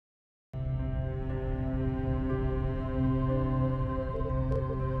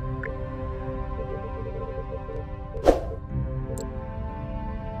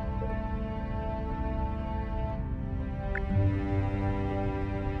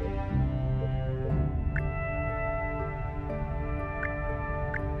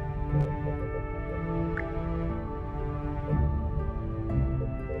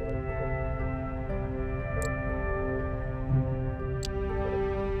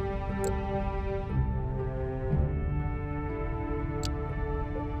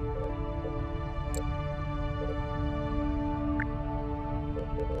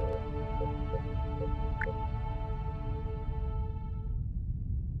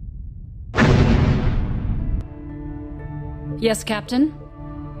Yes, Captain.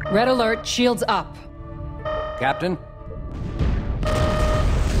 Red alert, shields up. Captain?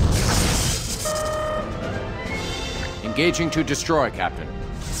 Engaging to destroy, Captain.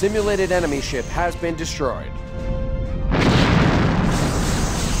 Simulated enemy ship has been destroyed.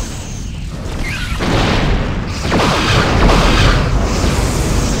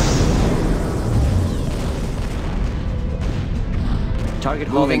 Target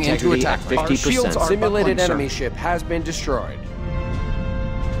hull Moving into integrity at attack. 50%. Simulated buckling, enemy sir. ship has been destroyed.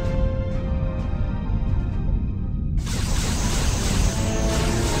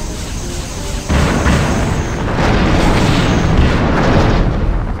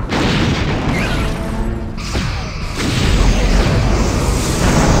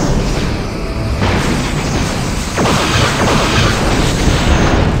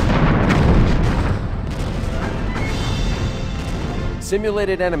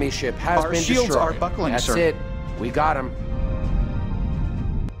 Simulated enemy ship has Our been shields destroyed. are buckling, That's sir. it. We got him.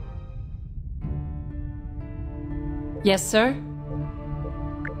 Yes, sir.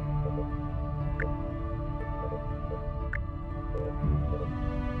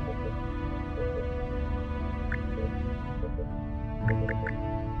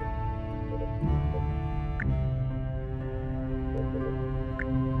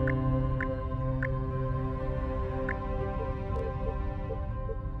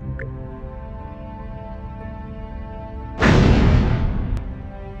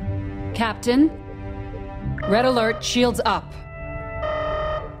 Captain. Red alert, shields up.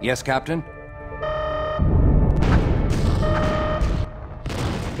 Yes, Captain?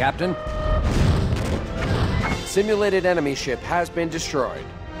 Captain? Simulated enemy ship has been destroyed.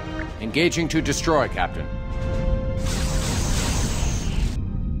 Engaging to destroy, Captain.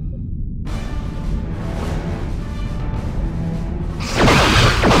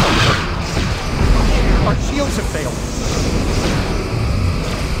 Our shields have failed.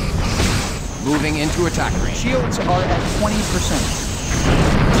 Moving into attack range. Shields are at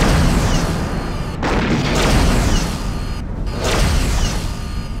 20%.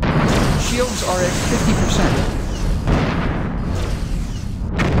 Shields are at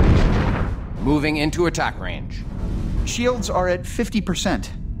 50%. Moving into attack range. Shields are at 50%.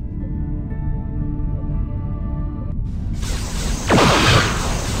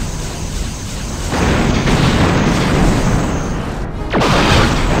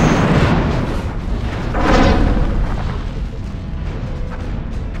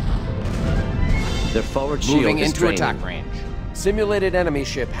 Their forward shield Moving is into draining. attack range. Simulated enemy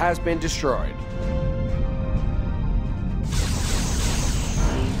ship has been destroyed.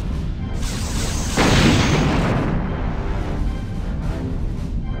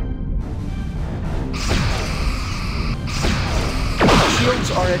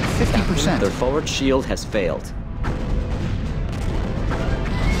 Shields are at 50%. Their forward shield has failed.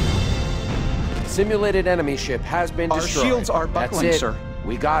 Simulated enemy ship has been Our destroyed. shields are buckling, That's it. sir.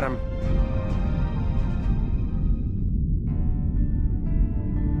 We got him.